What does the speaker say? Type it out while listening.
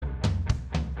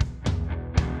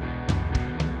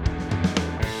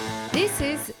This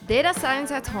is Data Science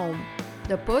at Home,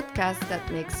 the podcast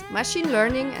that makes machine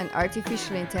learning and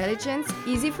artificial intelligence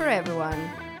easy for everyone.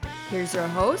 Here's your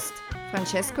host,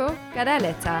 Francesco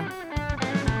Gadaletta.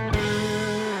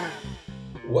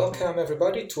 Welcome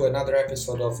everybody to another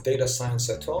episode of Data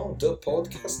Science at Home, the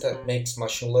podcast that makes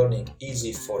machine learning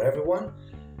easy for everyone.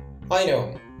 I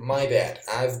know, my bad.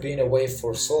 I've been away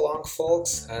for so long,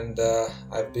 folks, and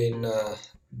I've been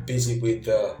busy with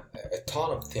a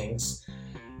ton of things.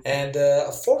 And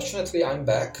fortunately, I'm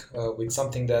back with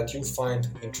something that you'll find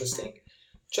interesting.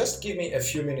 Just give me a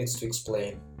few minutes to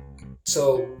explain.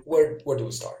 So, where do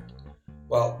we start?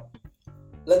 Well,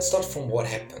 let's start from what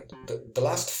happened. The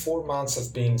last 4 months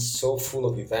have been so full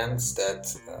of events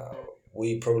that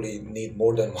we probably need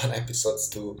more than one episode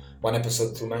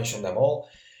to mention them all.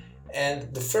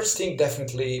 And the first thing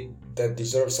definitely that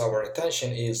deserves our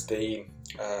attention is the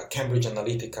Cambridge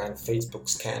Analytica and Facebook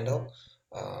scandal.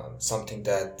 Something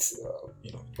that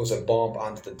it was a bomb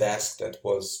under the desk that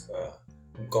was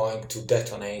going to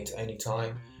detonate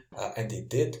anytime, and it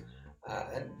did.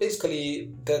 And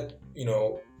basically that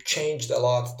changed a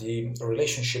lot the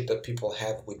relationship that people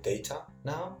have with data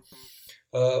now.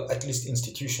 At least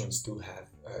institutions do have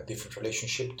a different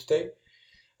relationship today.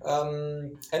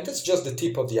 And that's just the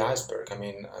tip of the iceberg. I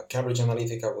mean, Cambridge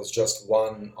Analytica was just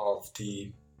one of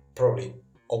the, probably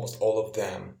almost all of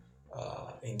them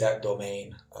in that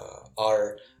domain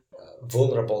are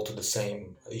vulnerable to the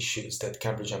same issues that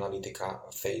Cambridge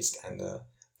Analytica faced and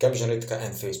Cambridge Analytica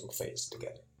and Facebook faced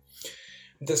together.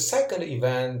 The second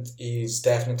event is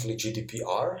definitely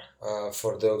GDPR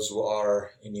for those who are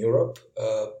in Europe,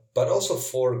 but also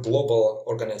for global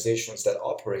organizations that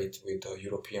operate with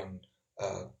European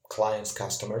clients,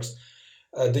 customers.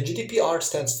 The GDPR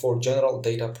stands for General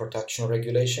Data Protection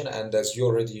Regulation, and as you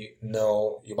already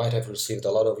know, you might have received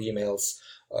a lot of emails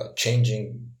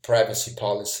changing privacy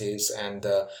policies and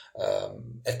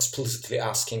explicitly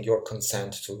asking your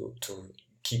consent to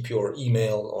keep your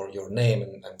email or your name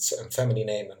and family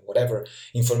name and whatever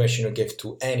information you give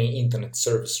to any internet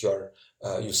service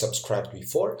you subscribed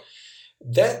before.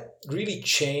 That really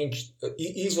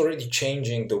is already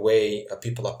changing the way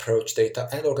people approach data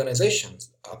and organizations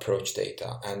approach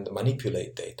data and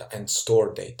manipulate data and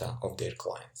store data of their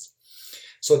clients.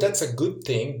 So that's a good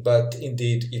thing, but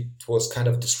indeed it was kind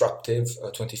of disruptive.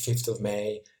 25th of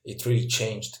May, it really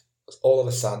changed all of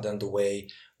a sudden the way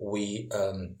we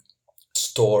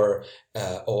store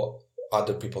or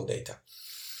other people's data.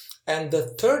 And the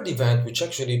third event, which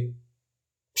actually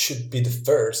should be the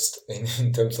first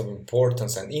in terms of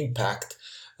importance and impact,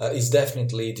 is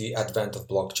definitely the advent of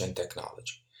blockchain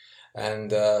technology.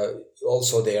 And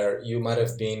also there you might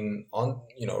have been on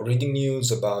reading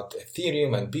news about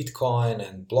Ethereum and Bitcoin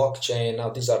and blockchain. Now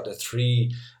these are the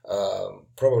three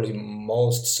probably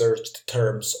most searched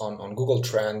terms on Google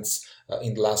Trends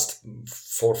in the last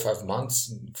 4 or 5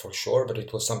 months for sure, but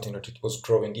it was something that it was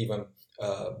growing even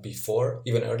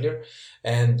earlier.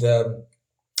 And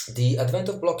the advent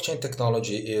of blockchain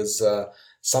technology is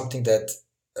something that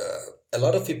a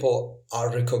lot of people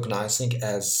are recognizing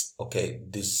as, okay,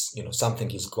 this, something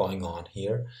is going on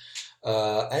here.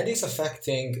 And it's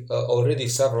affecting already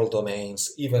several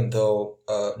domains, even though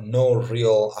no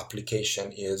real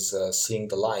application is seeing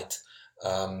the light,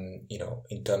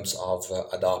 in terms of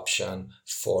adoption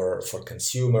for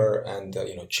consumer and,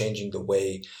 changing the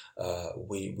way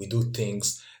we do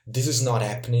things. This is not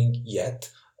happening yet.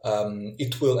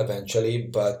 It will eventually,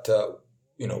 but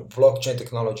blockchain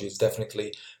technology is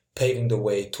definitely paving the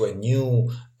way to a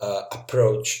new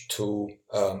approach to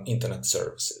internet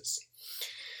services.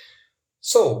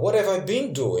 So what have I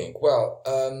been doing? Well,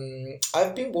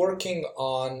 I've been working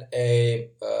on a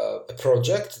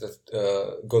project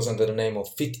that goes under the name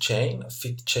of fitchain.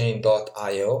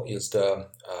 Fitchain.io is the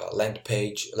landing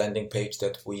page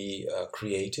that we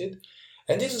created.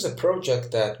 And this is a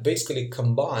project that basically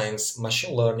combines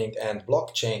machine learning and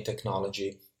blockchain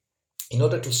technology in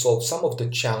order to solve some of the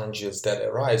challenges that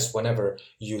arise whenever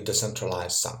you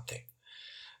decentralize something.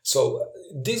 So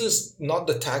this is not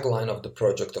the tagline of the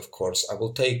project, of course. I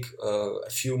will take a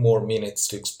few more minutes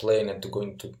to explain and to go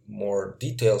into more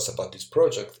details about this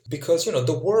project because,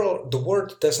 the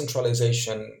word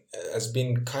decentralization has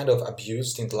been kind of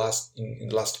abused in the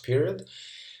last period.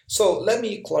 So let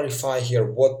me clarify here,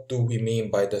 what do we mean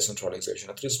by decentralization?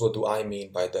 At least what do I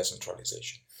mean by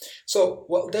decentralization? So,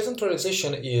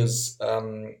 decentralization is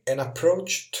an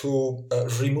approach to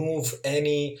remove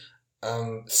any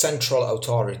central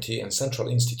authority and central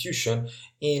institution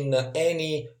in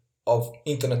any of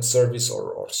internet service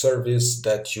or service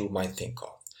that you might think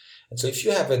of. And so if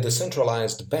you have a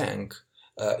decentralized bank,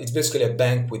 it's basically a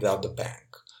bank without the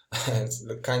bank.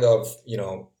 kind of,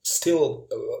 still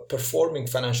performing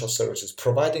financial services,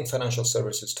 providing financial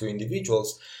services to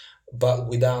individuals, but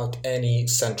without any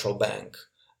central bank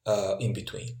in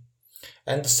between.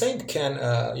 And the same can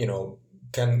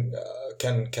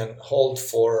hold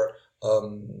for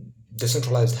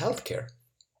decentralized healthcare.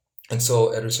 And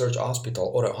so a research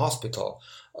hospital or a hospital,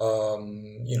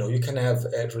 you can have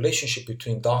a relationship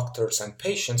between doctors and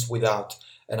patients without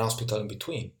an hospital in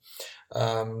between.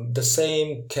 The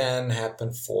same can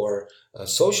happen for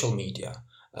social media.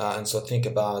 And so think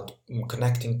about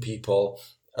connecting people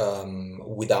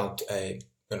without a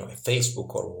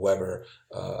Facebook or whoever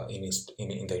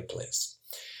in their place.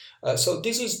 So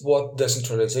this is what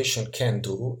decentralization can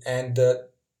do, and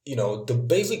the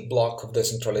basic block of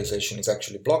decentralization is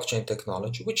actually blockchain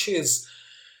technology, which is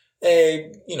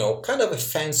a kind of a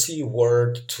fancy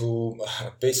word to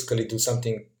basically do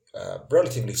something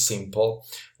relatively simple,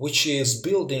 which is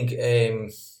building a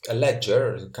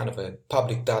ledger, kind of a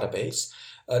public database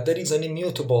that is an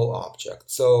immutable object.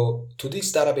 So to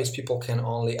this database, people can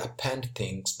only append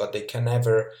things, but they can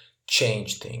never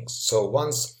change things. So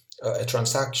once a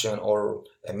transaction or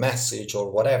a message or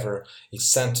whatever is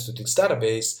sent to this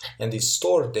database and is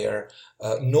stored there,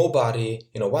 nobody,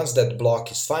 once that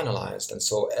block is finalized, and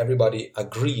so everybody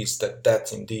agrees that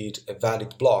that's indeed a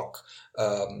valid block,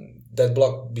 that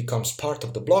block becomes part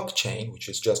of the blockchain, which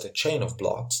is just a chain of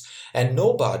blocks, and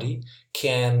nobody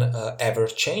can ever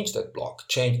change that block,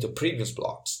 change the previous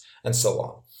blocks, and so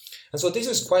on. And so this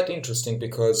is quite interesting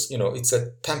because, it's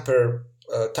a tamper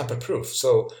proof.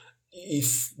 So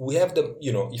if we have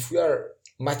if we are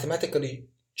mathematically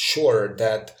sure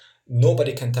that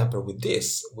nobody can tamper with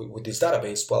this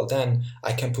database, well, then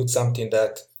I can put something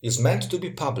that is meant to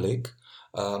be public,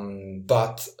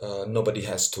 but nobody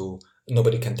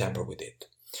can tamper with it.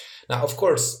 Now, of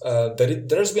course,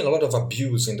 there's been a lot of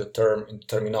abuse in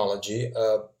terminology.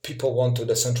 People want to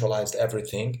decentralize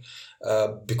everything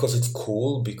because it's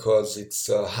cool, because it's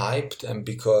hyped, and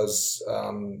because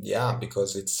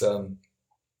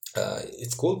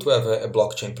it's cool to have a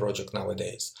blockchain project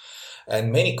nowadays.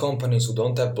 And many companies who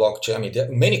don't have blockchain,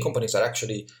 many companies are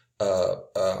actually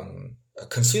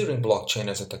considering blockchain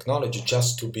as a technology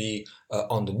just to be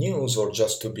on the news, or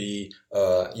just to be,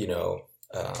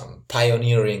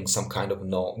 pioneering some kind of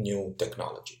new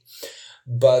technology.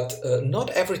 But not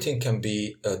everything can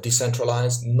be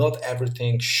decentralized, not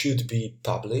everything should be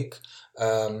public.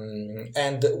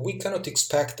 And we cannot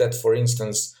expect that, for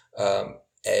instance,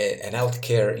 an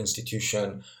healthcare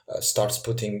institution starts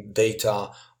putting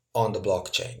data on the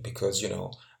blockchain, because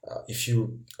if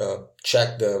you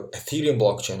check the Ethereum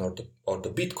blockchain or the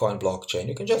Bitcoin blockchain,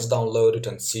 you can just download it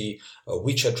and see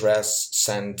which address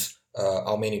sent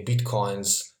how many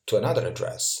Bitcoins to another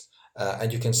address,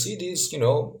 and you can see this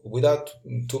without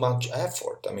too much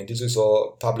effort. This is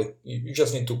all public. You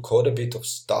just need to code a bit of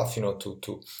stuff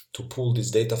to pull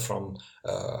this data from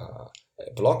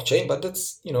blockchain, but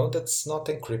that's not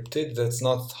encrypted, that's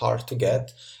not hard to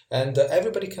get, and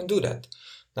everybody can do that.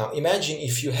 Now imagine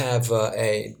if you have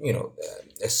a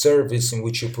service in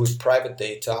which you put private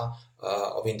data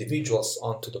of individuals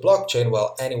onto the blockchain.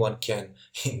 Well, anyone can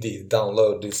indeed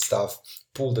download this stuff,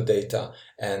 pull the data,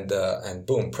 and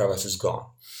boom, privacy is gone.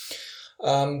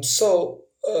 So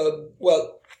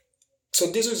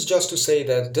this is just to say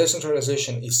that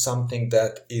decentralization is something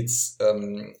that it's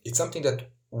something that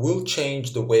will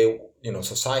change the way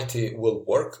society will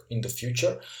work in the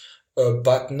future,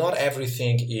 but not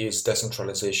everything is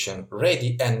decentralization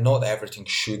ready, and not everything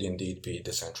should indeed be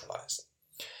decentralized.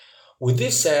 With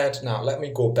this said, now let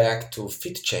me go back to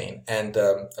fitchain and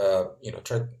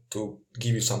try to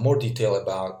give you some more detail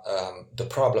about the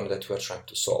problem that we are trying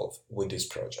to solve with this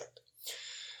project.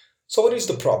 So what is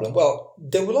the problem? Well,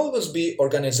 there will always be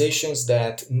organizations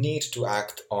that need to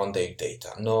act on their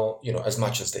data, as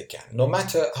much as they can. No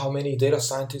matter how many data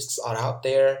scientists are out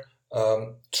there,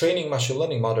 training machine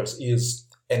learning models is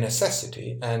a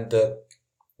necessity, and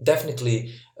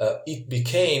definitely it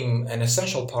became an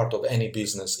essential part of any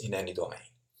business in any domain.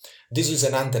 This is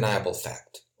an undeniable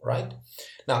fact, right?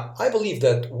 Now, I believe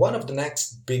that one of the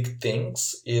next big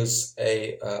things is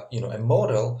a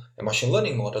machine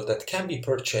learning model that can be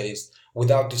purchased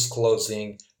without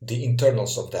disclosing the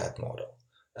internals of that model.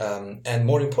 And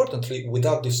more importantly,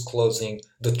 without disclosing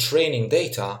the training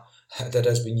data that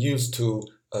has been used to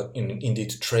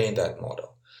indeed train that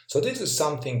model. So this is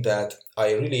something that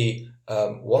I really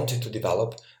wanted to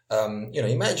develop.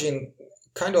 Imagine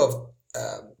kind of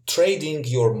trading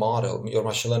your model, your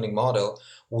machine learning model,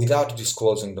 without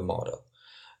disclosing the model.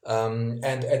 And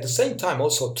at the same time,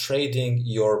 also trading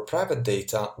your private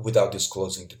data without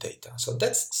disclosing the data. So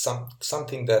that's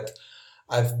something that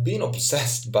I've been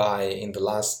obsessed by in the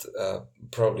last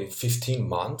probably 15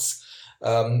 months.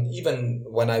 Even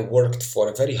when I worked for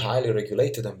a very highly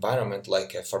regulated environment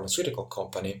like a pharmaceutical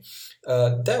company,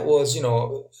 that was,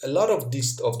 a lot of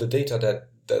this of the data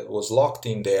that was locked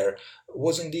in there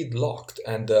was indeed locked,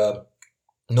 and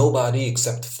nobody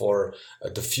except for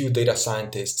the few data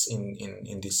scientists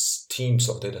in these teams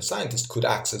of data scientists could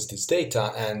access this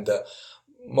data, and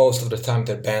most of the time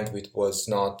their bandwidth was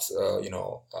not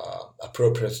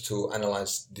appropriate to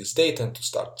analyze this data and to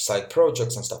start side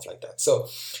projects and stuff like that. So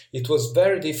it was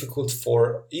very difficult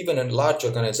for even a large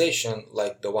organization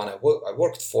like the one I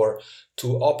worked for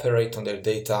to operate on their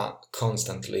data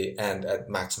constantly and at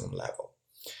maximum level.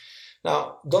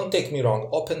 Now, don't take me wrong,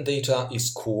 open data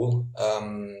is cool.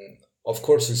 Of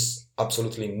course, it's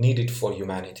absolutely needed for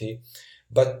humanity.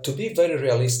 But to be very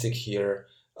realistic here,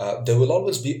 there will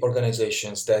always be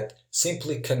organizations that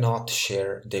simply cannot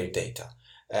share their data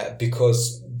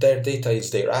because their data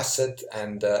is their asset,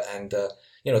 and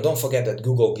don't forget that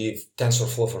Google give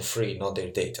TensorFlow for free, not their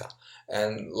data.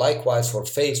 And likewise for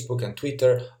Facebook and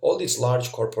Twitter, all these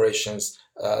large corporations,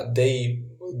 they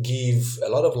give a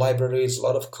lot of libraries, a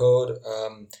lot of code,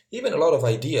 even a lot of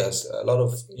ideas, a lot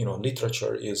of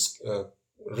literature is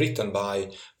written by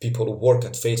people who work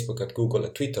at Facebook, at Google,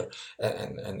 at Twitter,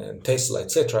 and Tesla,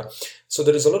 etc. So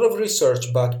there is a lot of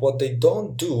research, but what they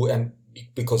don't do, and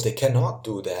because they cannot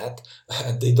do that,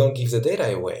 they don't give the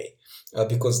data away,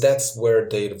 because that's where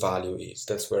their value is,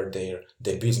 that's where their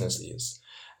business is.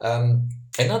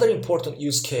 Another important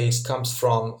use case comes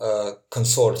from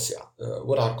consortia.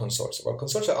 What are consortia? Well,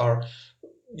 consortia are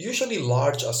usually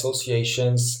large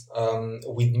associations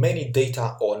with many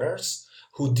data owners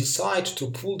who decide to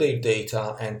pool their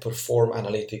data and perform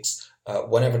analytics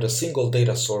whenever the single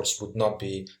data source would not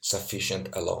be sufficient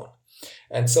alone.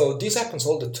 And so this happens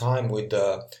all the time with,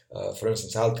 for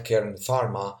instance, healthcare and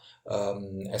pharma,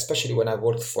 especially when I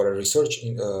worked for a research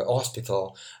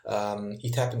hospital.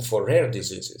 It happened for rare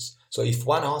diseases. So if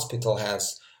one hospital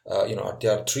has, they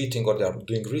are treating or they are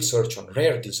doing research on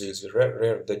rare diseases,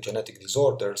 rare genetic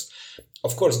disorders,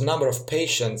 of course, the number of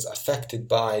patients affected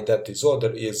by that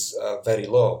disorder is very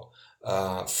low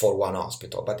for one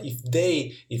hospital. But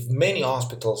if many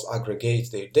hospitals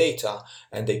aggregate their data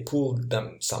and they pool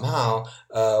them somehow,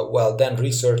 well, then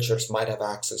researchers might have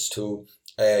access to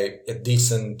a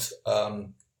decent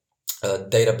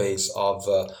database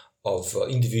of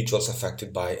individuals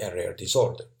affected by a rare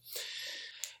disorder.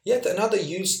 Yet another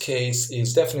use case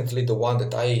is definitely the one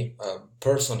that I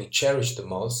personally cherish the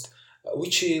most,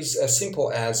 which is as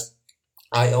simple as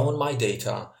I own my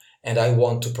data and I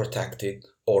want to protect it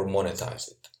or monetize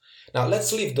it. Now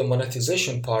let's leave the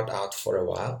monetization part out for a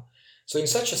while. So in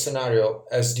such a scenario,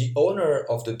 as the owner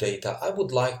of the data, I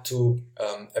would like to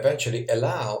eventually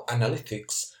allow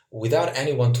analytics without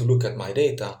anyone to look at my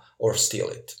data or steal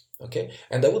it. Okay,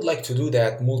 and I would like to do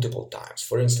that multiple times.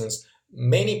 For instance,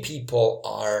 many people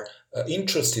are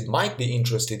might be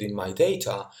interested in my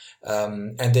data,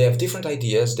 and they have different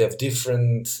ideas, they have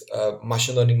different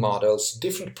machine learning models,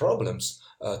 different problems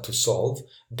to solve,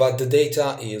 but the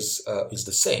data is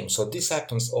the same. So this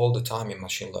happens all the time in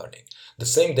machine learning. The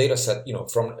same data set,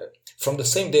 from the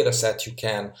same data set, you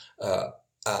can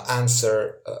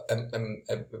answer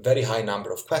a very high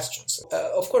number of questions.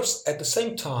 Of course, at the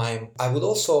same time, I would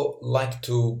also like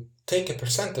to take a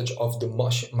percentage of the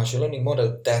machine learning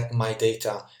model that my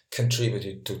data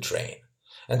contributed to train.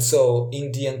 And so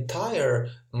in the entire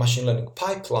machine learning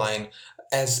pipeline,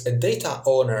 as a data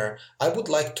owner, I would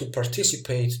like to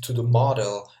participate to the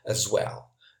model as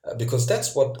well, because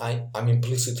that's what I'm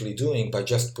implicitly doing by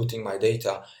just putting my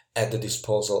data at the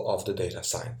disposal of the data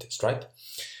scientist, right?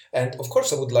 And of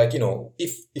course, I would like,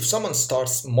 if someone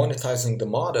starts monetizing the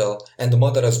model and the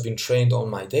model has been trained on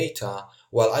my data,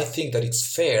 well, I think that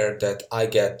it's fair that I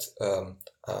get,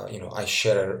 I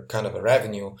share kind of a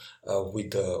revenue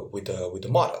with the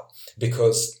model,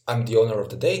 because I'm the owner of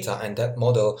the data, and that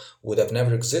model would have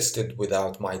never existed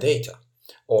without my data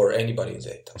or anybody's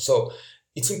data. So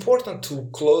it's important to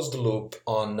close the loop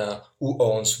on who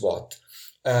owns what,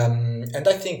 and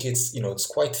I think it's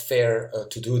quite fair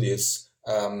to do this.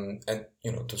 And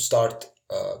to start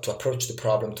to approach the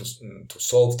problem to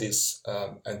solve this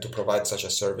and to provide such a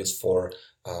service for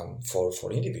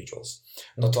individuals,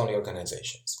 not only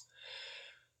organizations.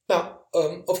 Now,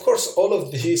 of course, all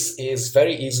of this is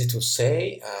very easy to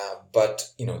say, but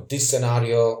this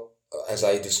scenario, as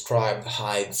I described,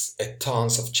 hides a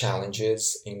tons of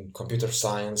challenges in computer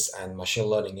science and machine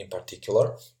learning in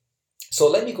particular. So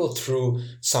let me go through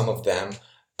some of them.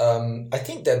 I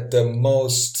think that the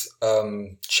most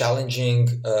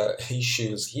challenging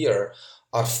issues here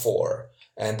are four.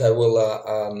 and I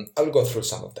will go through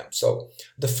some of them. So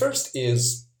the first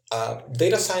is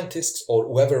data scientists or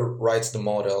whoever writes the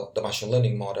model, the machine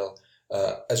learning model,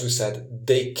 as we said,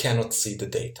 they cannot see the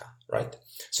data, right?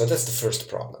 So that's the first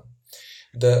problem.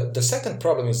 The second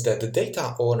problem is that the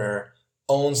data owner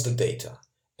owns the data,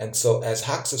 and so has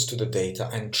access to the data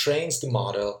and trains the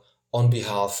model on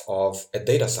behalf of a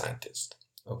data scientist,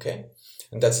 okay?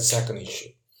 And that's the second issue.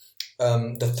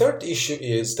 The third issue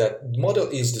is that the model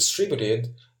is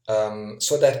distributed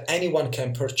so that anyone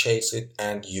can purchase it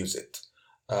and use it.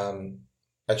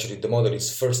 Actually, the model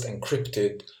is first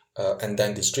encrypted and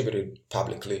then distributed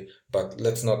publicly, but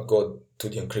let's not go to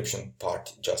the encryption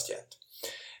part just yet.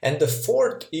 And the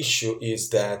fourth issue is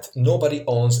that nobody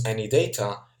owns any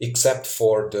data except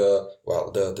for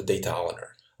the data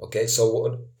owner. Okay,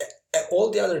 so all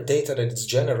the other data that is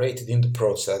generated in the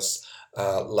process,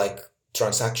 like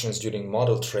transactions during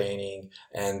model training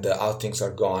and how things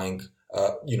are going,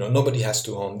 nobody has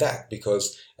to own that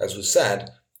because, as we said,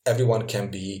 everyone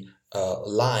can be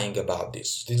lying about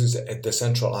this. This is a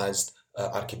decentralized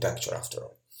architecture after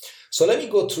all. So let me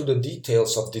go through the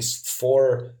details of these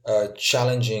four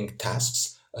challenging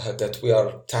tasks that we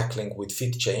are tackling with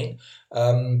fitchain.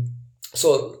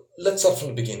 So let's start from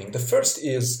the beginning. The first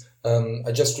is,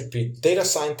 I just repeat, data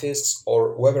scientists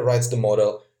or whoever writes the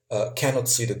model cannot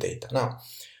see the data. Now,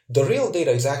 the real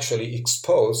data is actually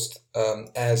exposed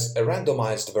as a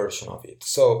randomized version of it.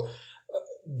 So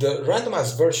the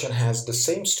randomized version has the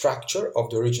same structure of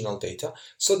the original data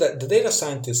so that the data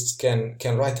scientists can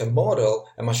write a model,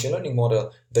 a machine learning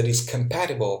model that is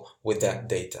compatible with that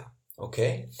data.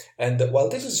 Okay, and while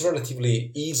this is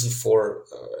relatively easy for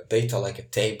data like a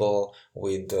table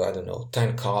with,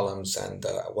 10 columns and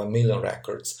 1 million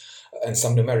records and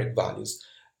some numeric values,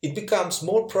 it becomes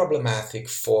more problematic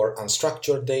for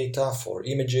unstructured data, for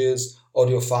images,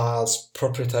 audio files,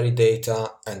 proprietary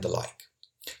data, and the like.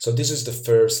 So this is the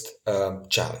first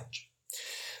challenge.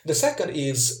 The second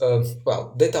is,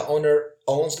 data owner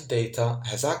owns the data,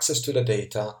 has access to the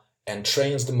data, and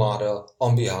trains the model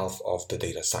on behalf of the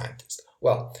data scientist.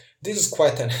 Well, this is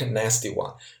quite a nasty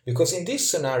one, because in this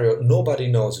scenario, nobody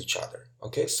knows each other.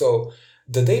 Okay, so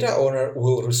the data owner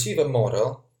will receive a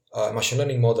model, a machine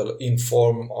learning model in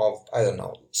form of,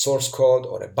 source code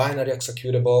or a binary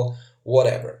executable,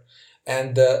 whatever.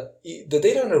 And the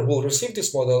data owner will receive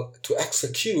this model to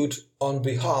execute on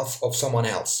behalf of someone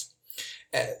else,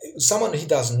 someone he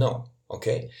doesn't know,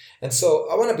 okay? And so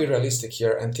I want to be realistic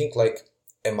here and think like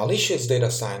a malicious data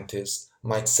scientist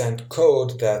might send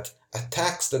code that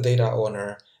attacks the data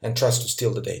owner and tries to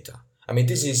steal the data. I mean,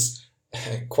 this is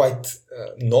quite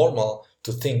normal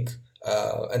to think,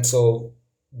 and so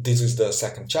this is the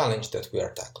second challenge that we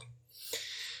are tackling.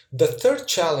 The third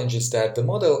challenge is that the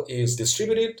model is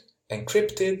distributed,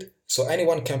 encrypted, so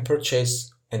anyone can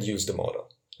purchase and use the model.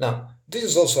 Now, this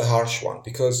is also a harsh one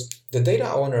because the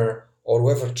data owner or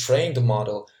whoever trained the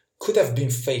model could have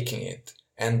been faking it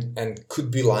and could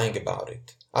be lying about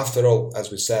it. After all, as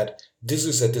we said, this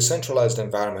is a decentralized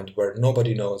environment where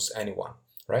nobody knows anyone,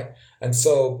 right? And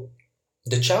so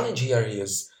the challenge here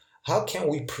is, how can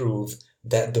we prove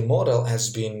that the model has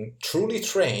been truly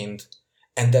trained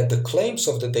and that the claims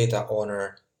of the data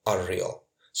owner are real?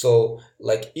 So,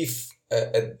 like if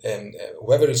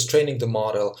whoever is training the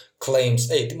model claims,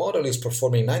 hey, the model is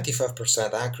performing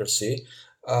 95% accuracy,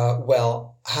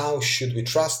 well, how should we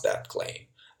trust that claim?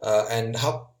 And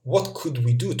what could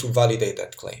we do to validate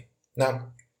that claim? Now,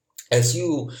 if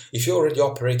you already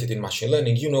operated in machine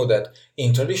learning, you know that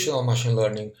in traditional machine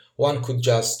learning, one could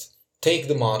just take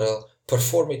the model,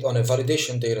 perform it on a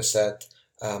validation data set,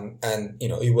 and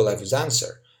it will have his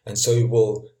answer. And so it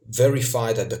will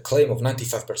verify that the claim of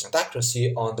 95%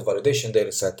 accuracy on the validation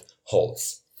dataset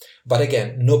holds. But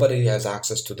again, nobody has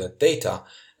access to that data,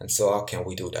 and so how can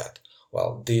we do that?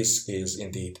 Well, this is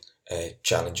indeed a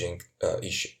challenging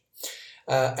issue.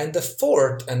 And the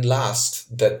fourth and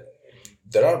last, that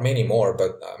there are many more,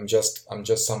 but I'm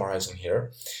just summarizing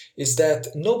here, is that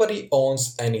nobody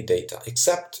owns any data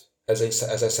except, as I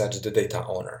said, the data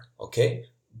owner. Okay.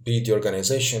 Be it the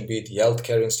organization, be it the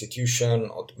healthcare institution,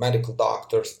 or the medical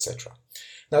doctors, etc.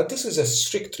 Now, this is a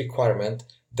strict requirement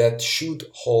that should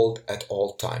hold at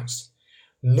all times.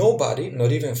 Nobody,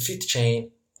 not even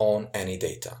fitchain, own any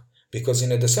data, because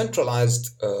for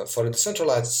a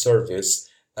decentralized service,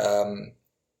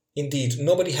 indeed,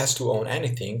 nobody has to own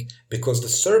anything because the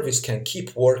service can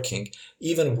keep working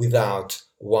even without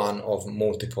one of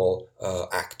multiple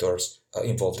actors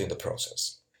involved in the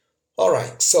process. All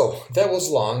right, so that was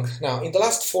long. Now, in the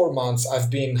last 4 months, I've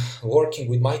been working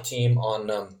with my team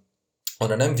on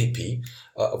on an MVP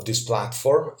of this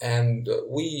platform, and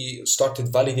we started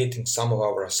validating some of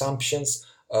our assumptions.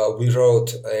 We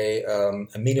wrote a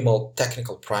minimal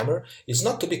technical primer. It's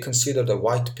not to be considered a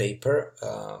white paper,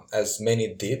 as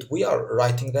many did. We are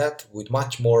writing that with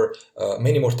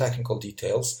many more technical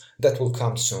details that will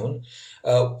come soon.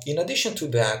 In addition to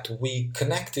that, we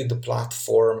connected the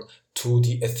platform to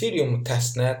the Ethereum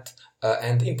testnet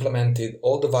and implemented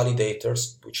all the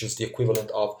validators, which is the equivalent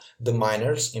of the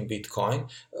miners in Bitcoin.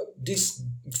 These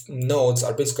nodes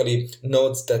are basically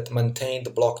nodes that maintain the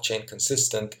blockchain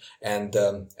consistent and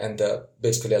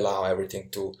basically allow everything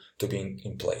to be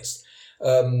in place.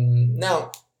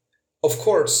 Now, of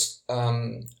course,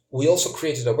 we also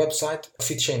created a website,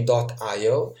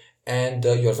 fitchain.io, and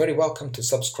you're very welcome to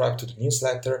subscribe to the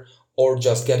newsletter or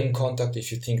just get in contact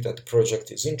if you think that the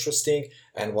project is interesting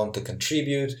and want to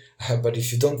contribute. But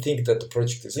if you don't think that the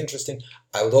project is interesting,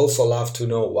 I would also love to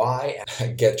know why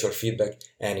and get your feedback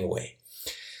anyway.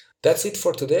 That's it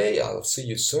for today. I'll see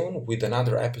you soon with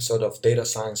another episode of Data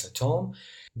Science at Home.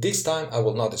 This time I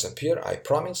will not disappear, I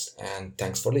promise, and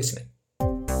thanks for listening.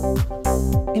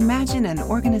 Imagine an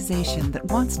organization that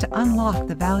wants to unlock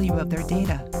the value of their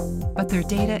data, but their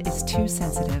data is too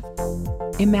sensitive.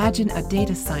 Imagine a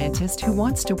data scientist who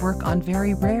wants to work on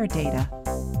very rare data,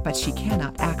 but she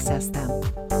cannot access them.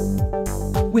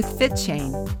 With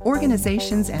fitchain,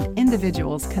 organizations and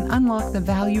individuals can unlock the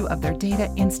value of their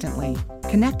data instantly,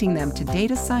 connecting them to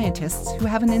data scientists who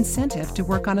have an incentive to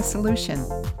work on a solution.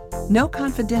 No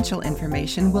confidential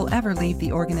information will ever leave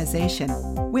the organization,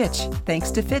 which,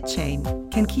 thanks to fitchain,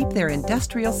 can keep their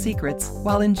industrial secrets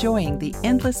while enjoying the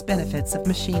endless benefits of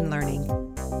machine learning.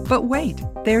 But wait,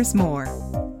 there's more.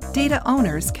 Data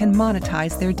owners can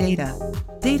monetize their data.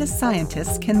 Data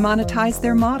scientists can monetize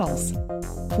their models.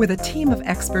 With a team of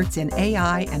experts in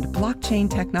AI and blockchain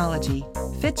technology,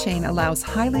 fitchain allows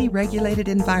highly regulated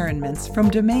environments from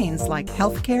domains like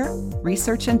healthcare,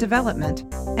 research and development,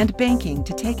 and banking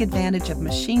to take advantage of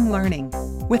machine learning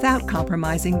without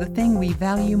compromising the thing we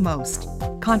value most,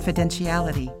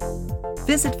 confidentiality.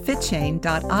 Visit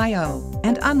fitchain.io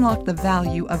and unlock the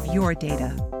value of your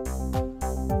data.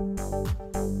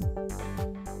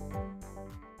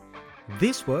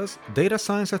 This was Data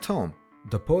Science at Home,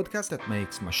 the podcast that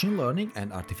makes machine learning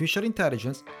and artificial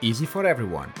intelligence easy for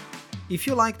everyone. If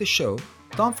you like the show,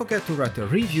 don't forget to write a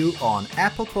review on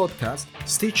Apple Podcast,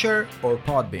 Stitcher, or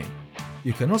Podbean.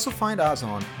 You can also find us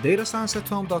on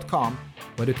datascienceathome.com,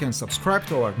 where you can subscribe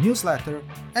to our newsletter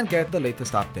and get the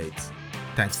latest updates.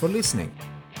 Thanks for listening.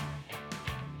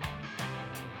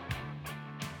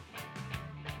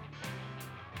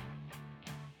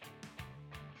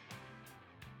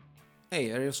 Hey,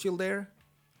 are you still there?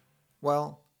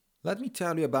 Well, let me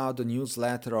tell you about the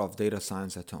newsletter of Data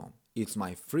Science at Home. It's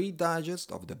my free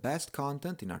digest of the best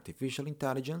content in artificial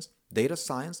intelligence, data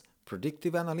science,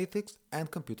 predictive analytics, and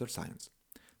computer science.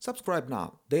 Subscribe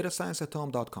now,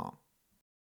 datascienceathome.com.